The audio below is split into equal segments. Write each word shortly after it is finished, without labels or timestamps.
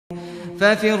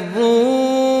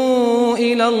ففروا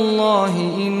إلى الله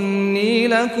إني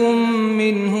لكم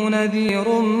منه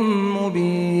نذير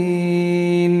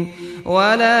مبين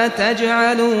ولا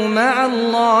تجعلوا مع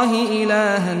الله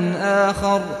إلها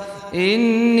آخر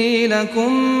إني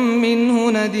لكم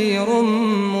منه نذير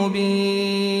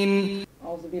مبين.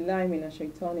 أعوذ بالله من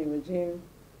الشيطان الرجيم.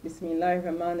 بسم الله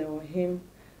الرحمن الرحيم.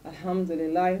 الحمد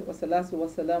لله والصلاة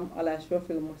والسلام على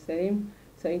أشرف المرسلين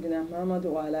سيدنا محمد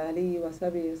وعلى آله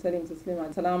وصحبه وسلم تسليما.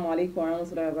 Assalamu alaikum wa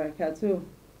rahmatullahi wa barakatuh.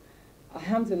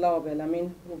 Alhamdulillah wa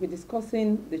alamin. We'll be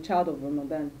discussing the child of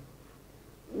Ramadan.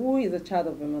 Who is the child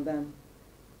of Ramadan?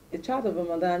 The child of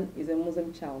Ramadan is a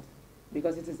Muslim child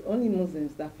because it is only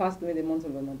Muslims that fast during the month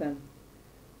of Ramadan.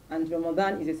 And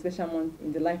Ramadan is a special month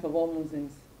in the life of all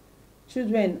Muslims.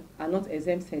 Children are not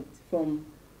exempted from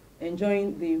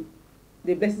enjoying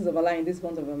the blessings of Allah in this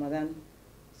month of Ramadan.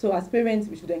 So as parents,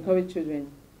 we should encourage children.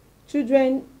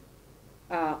 Children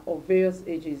are of various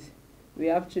ages. We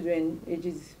have children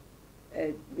ages,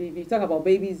 if you talk about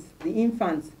babies, the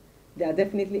infants, they are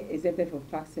definitely exempted from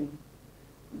fasting.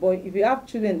 But if you have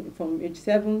children from age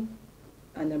 7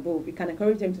 and above, we can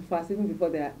encourage them to fast even before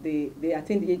they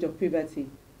attain the age of puberty.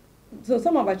 So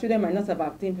some of our children might not have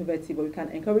attained puberty, but we can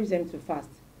encourage them to fast.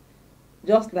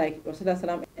 Just like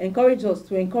Rasulullah encouraged us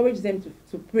to encourage them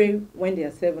to pray when they are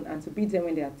 7 and to beat them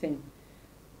when they are 10.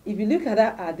 If you look at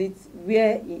that hadith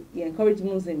where he encouraged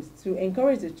Muslims to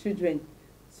encourage the children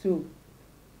to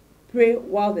pray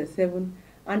while they're 7,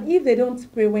 and if they don't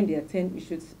pray when they are 10, we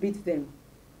should beat them.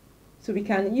 So we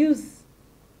can use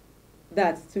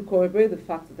that to corroborate the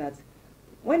fact that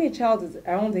when a child is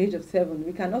around the age of 7,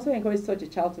 we can also encourage such a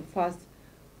child to fast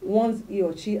once he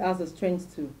or she has the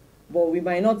strength to. But we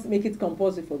might not make it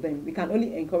compulsory for them. We can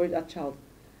only encourage that child.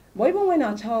 But even when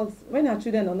our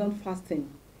children are not fasting,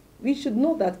 we should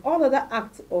know that all other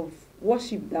acts of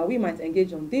worship that we might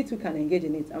engage on, they too can engage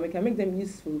in it, and we can make them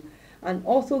useful, and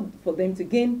also for them to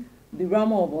gain the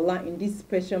rahmah of Allah in this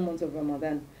special month of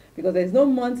Ramadan. Because there is no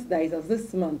month that is as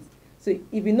this month. So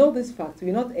if we know this fact,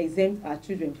 we will not exempt our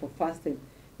children for fasting.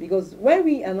 Because when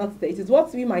we are not there, it is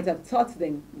what we might have taught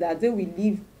them that they will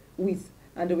live with,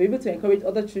 and they'll be able to encourage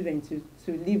other children to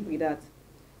live with that.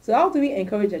 So how do we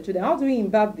encourage our children? How do we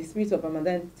imbibe the spirit of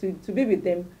Ramadan to be with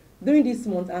them during this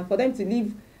month and for them to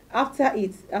live after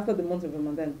the month of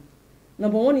Ramadan?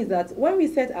 Number one is that when we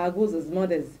set our goals as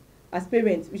mothers, as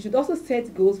parents, we should also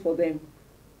set goals for them.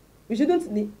 We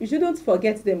shouldn't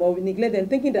forget them or neglect them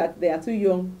thinking that they are too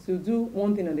young to do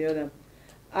one thing or the other.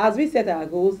 As we set our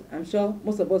goals, I'm sure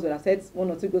most of us will have set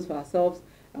 1 or 2 goals for ourselves.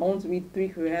 I want to read 3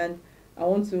 Quran. I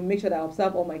want to make sure that I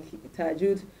observe all my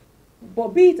tahajjud. But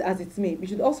be it as it may, we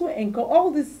should also encourage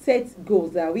all these set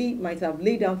goals that we might have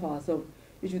laid down for ourselves.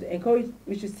 We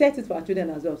should set it for our children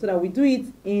as well, so that we do it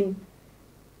in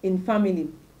family.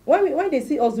 When they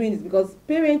see us doing this, because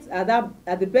parents are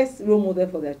the best role model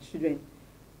for their children.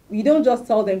 We don't just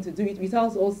tell them to do it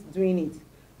without us doing it.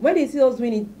 When they see us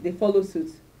doing it, they follow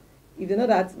suit. If they know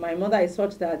that my mother is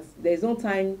such that there is no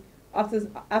time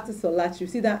after Salat, you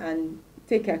sit down and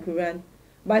take your Quran.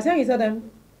 By the time you tell them,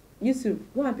 Yusuf,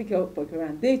 go and pick up for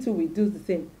Quran, they too will do the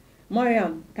same.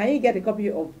 Mariam, can you get a copy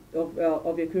of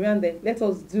your Quran there? Let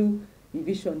us do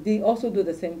revision. They also do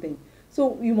the same thing. So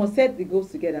we must set the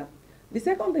goals together. The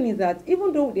second thing is that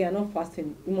even though they are not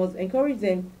fasting, we must encourage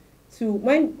them to,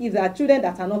 if there are children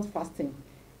that are not fasting,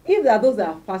 if there are those that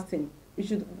are fasting,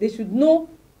 they should know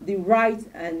the right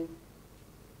and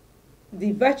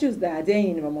the virtues that are there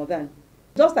in Ramadan.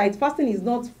 Just like fasting is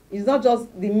not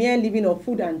just the mere living of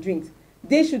food and drinks.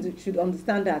 They should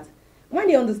understand that. When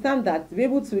they understand that, they'll be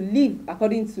able to live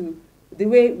according to the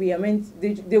way we are meant.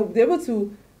 They'll be able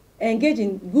to engage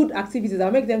in good activities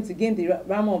that make them to gain the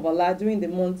rahmah of Allah during the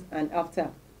month and after.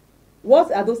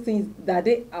 What are those things that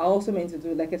they are also meant to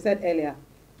do? Like I said earlier,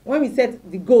 when we set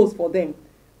the goals for them,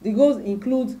 the goals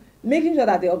include making sure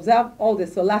that they observe all the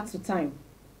salat to time.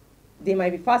 They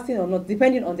might be fasting or not,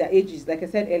 depending on their ages, like I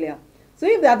said earlier. So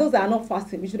if there are those that are not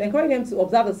fasting, we should encourage them to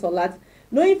observe the salat,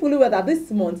 knowing fully well that this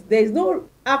month there is no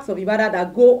acts of ibadah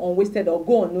that go unwasted or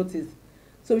go unnoticed.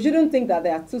 So we shouldn't think that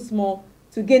they are too small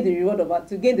to gain the reward of Allah,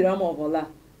 to gain the rahmah of Allah.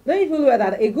 Knowing fully well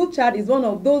that a good child is one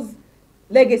of those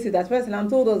legacies that Prophet ﷺ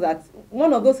told us that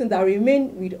one of those things that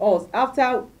remain with us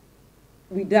after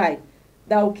we die,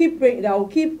 that will keep praying, that will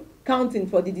keep counting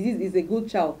for the disease, is a good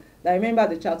child. That remember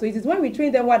the child. So it is when we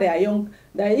train them while they are young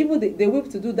that even they will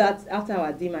to do that after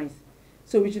our demise.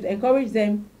 So we should encourage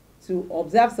them to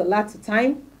observe salat to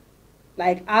time,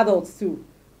 like adults too.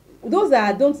 Those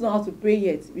that don't know how to pray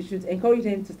yet, we should encourage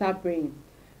them to start praying.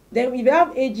 Then if you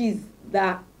have ages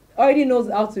that already knows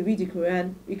how to read the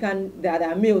Quran, we can, that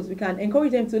are males, we can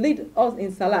encourage them to lead us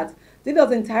in Salat, lead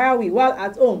us in Tarawih while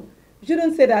at home. You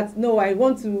shouldn't say that, no, I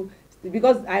want to,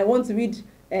 because I want to read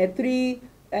three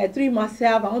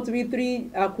Masab, I want to read three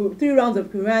rounds of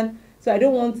Quran, so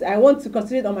I want to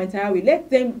concentrate on my Tarawih. Let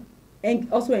them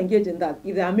also engage in that.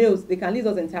 If they are males, they can lead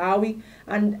us in Tarawih,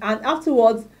 and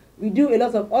afterwards, we do a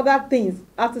lot of other things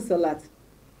after Salat.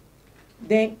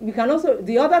 Then we can also,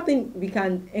 the other thing we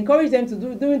can encourage them to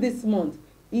do during this month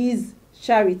is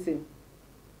charity.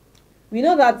 We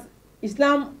know that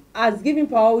Islam has given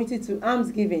priority to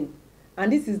alms giving,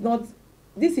 and this is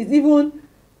even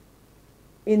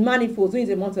in manifold during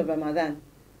the month of Ramadan.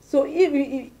 So if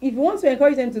we want to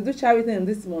encourage them to do charity in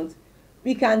this month,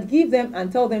 we can give them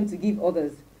and tell them to give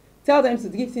others. Tell them to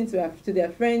give things to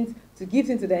their friends, to give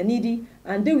things to their needy,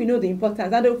 and they will know the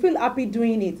importance, and they will feel happy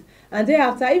doing it. And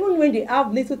thereafter, even when they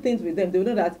have little things with them, they will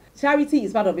know that charity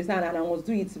is part of Islam, and I must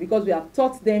do it because we have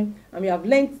taught them and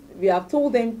we have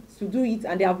told them to do it,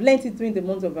 and they have learnt it during the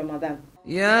month of Ramadan.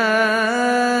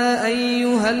 يا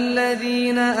أيها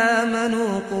الذين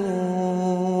آمنوا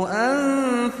قوا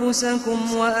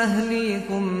أنفسكم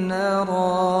وأهليكم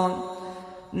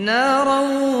نارا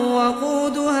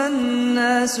وقودها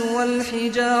الناس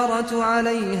والحجارة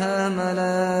عليها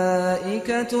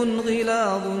ملائكة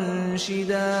غلاظ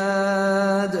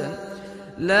شداد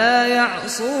لا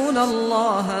يعصون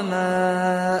الله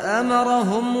ما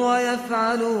أمرهم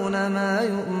ويفعلون ما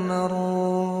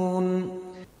يؤمرون.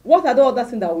 What are the other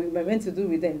things that we were meant to do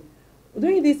with them?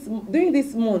 During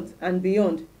this month and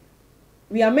beyond,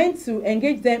 we are meant to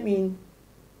engage them in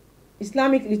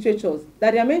Islamic literatures,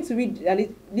 that they are meant to read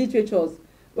literatures,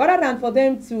 rather than for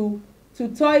them to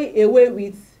toy away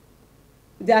with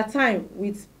their time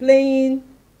with playing.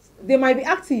 They might be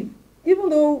active, even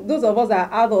though those of us are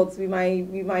adults, we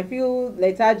might feel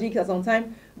lethargic at some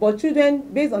time. But children,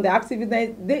 based on their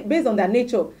activity, based on their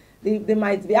nature, they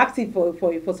might be active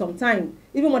for some time,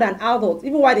 even more than adults,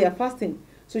 even while they are fasting.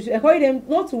 So you should encourage them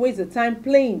not to waste the time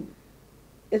playing.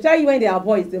 Especially when they are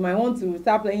boys, they might want to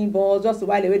start playing balls just to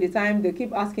while away the time. They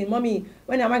keep asking, Mommy,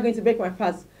 when am I going to break my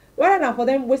fast? Rather than for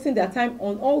them wasting their time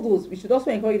on all those, we should also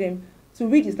encourage them to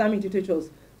read Islamic literatures.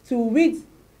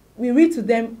 We read to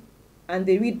them, and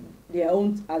they read their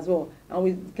own as well. And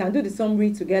we can do the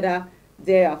summary together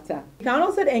thereafter. We can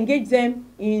also engage them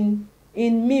in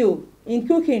meal, in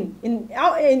cooking, in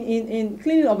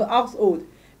cleaning of the household.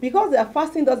 Because they are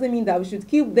fasting doesn't mean that we should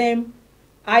keep them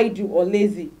idle or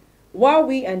lazy. While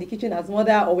we are in the kitchen as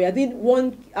mother, or we are doing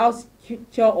one house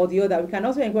chore or the other, we can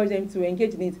also encourage them to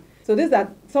engage in it. So these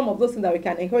are some of those things that we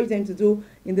can encourage them to do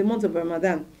in the month of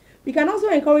Ramadan. We can also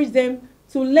encourage them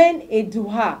to learn a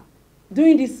dua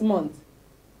during this month.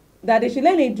 That they should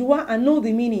learn a dua and know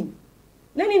the meaning.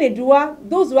 Learning a dua,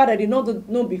 those dua that they don't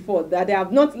know before, that they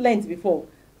have not learned before.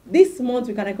 This month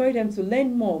we can encourage them to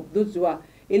learn more of those dua.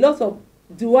 A lot of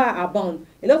dua abound.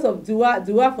 A lot of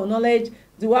dua for knowledge,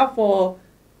 dua for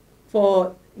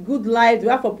good life,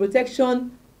 dua for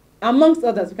protection, amongst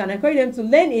others. We can encourage them to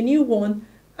learn a new one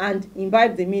and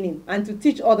imbibe the meaning, and to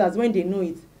teach others when they know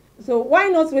it. So why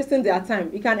not wasting their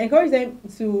time? We can encourage them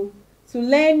to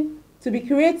learn, to be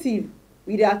creative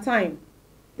with their time.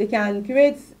 They can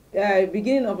create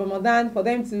beginning of Ramadan for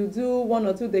them to do one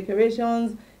or two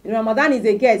decorations. Ramadan is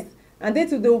a guest, and they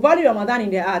will value Ramadan in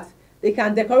their heart. They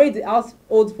can decorate the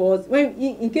household for us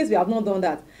in case we have not done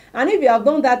that. And if we have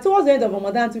done that towards the end of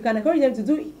Ramadan, we can encourage them to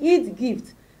do Eid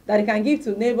gift that they can give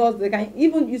to neighbors. They can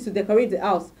even use to decorate the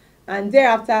house. And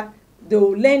thereafter, they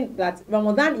will learn that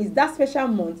Ramadan is that special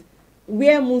month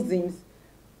where Muslims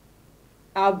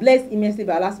are blessed immensely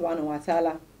by Allah subhanahu wa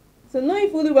ta'ala. So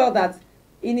knowing fully well that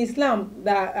in Islam,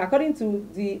 that according to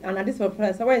the Hadith of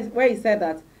Prophet, where he said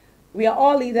that we are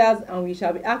all leaders and we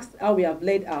shall be asked how we have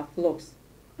led our flocks.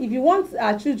 If you want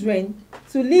our children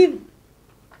to live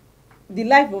the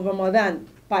life of Ramadan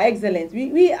par excellence,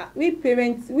 we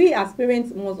as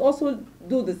parents must also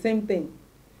do the same thing.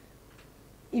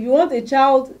 If you want a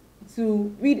child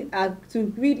to read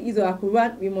his or her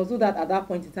Quran, we must do that at that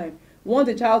point in time. We want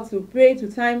a child to pray to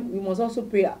time, we must also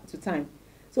pray to time.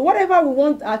 So whatever we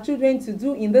want our children to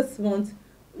do in this month,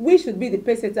 we should be the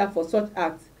pace-setter for such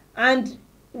acts. And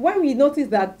when we notice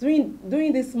that during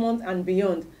this month and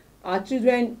beyond, our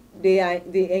children they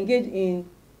engage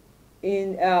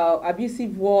in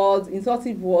abusive words,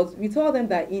 insultive words, we tell them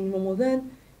that in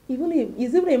Ramadan,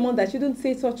 it's even a month that shouldn't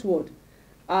say such word.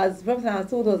 As Prophet has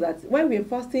told us that when we're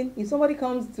fasting, if somebody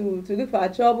comes to look for our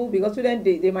trouble, because children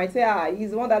they might say,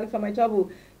 he's the one that looks for my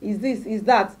trouble, is this, is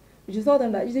that. You should tell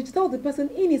them that. You should tell the person,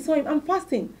 he saw him, I'm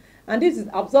fasting. And this is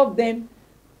absolve them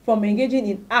from engaging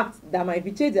in acts that might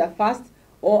betray their fast,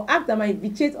 or acts that might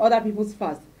vitiate other people's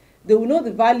fast, they will know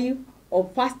the value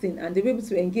of fasting and they'll be able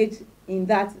to engage in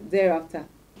that thereafter.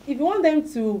 If you want them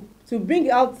to bring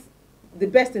out the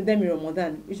best in them in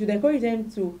Ramadan, you should encourage them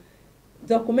to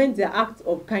document their act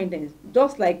of kindness,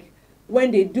 just like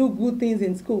when they do good things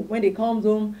in school. When they come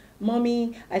home,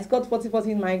 mommy, I scored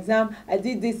 40 in my exam, I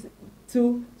did this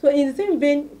too. So in the same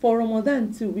vein for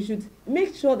Ramadan too, we should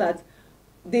make sure that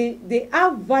they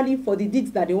have value for the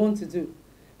deeds that they want to do,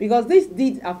 because these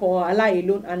deeds are for Allah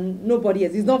alone and nobody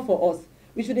else. It's not for us.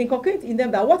 We should inculcate in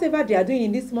them that whatever they are doing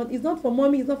in this month is not for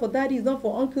mommy, it's not for daddy, it's not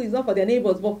for uncle, it's not for their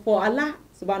neighbors, but for Allah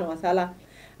subhanahu wa ta'ala.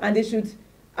 And they should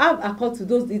have accord to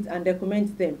those deeds and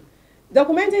document them.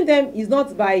 Documenting them is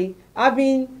not by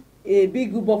having a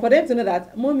big group, but for them to know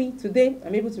that, mommy, today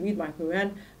I'm able to read my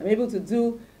Quran, I'm able to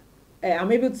do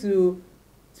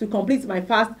complete my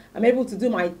fast, I'm able to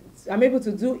do ifs, I'm able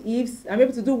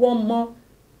to do one more,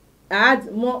 I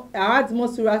add more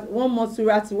surah, one more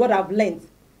surah to what I've learned.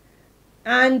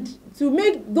 And to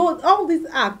make all these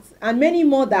acts and many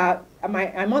more that I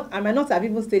might not have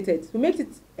even stated, to make it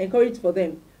encouraged for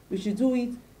them, we should do it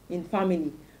in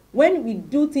family. When we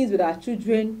do things with our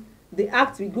children, the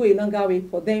act will go a longer way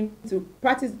for them to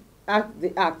practice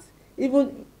the act,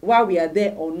 even while we are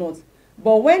there or not.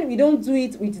 But when we don't do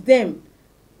it with them,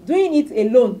 doing it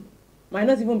alone might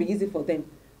not even be easy for them.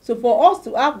 So for us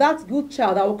to have that good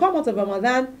child that will come out of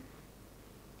Ramadan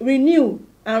renewed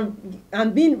and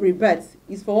being rebirthed,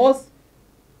 is for us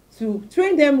to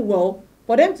train them well,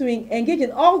 for them to engage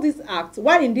in all these acts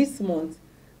while in this month,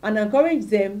 and encourage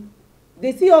them.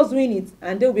 They see us doing it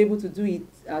and they'll be able to do it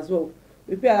as well.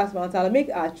 We pray Allah subhanahu wa ta'ala make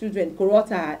our children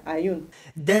Qurrata Ayun.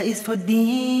 That is for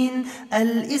Deen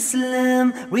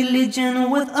al-Islam, religion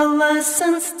with Allah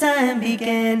since time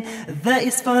began. That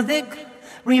is for dhikr,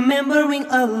 remembering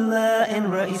Allah,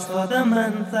 and Ra is for the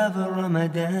month of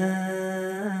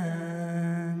Ramadan.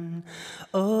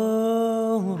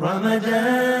 Oh,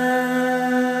 Ramadan.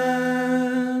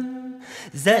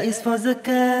 That is for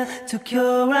zakah, to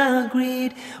cure our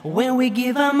greed, when we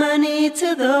give our money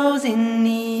to those in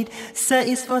need. Sa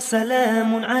is for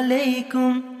salamun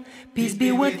alaykum, peace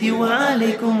be with you wa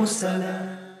alaykum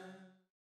salam.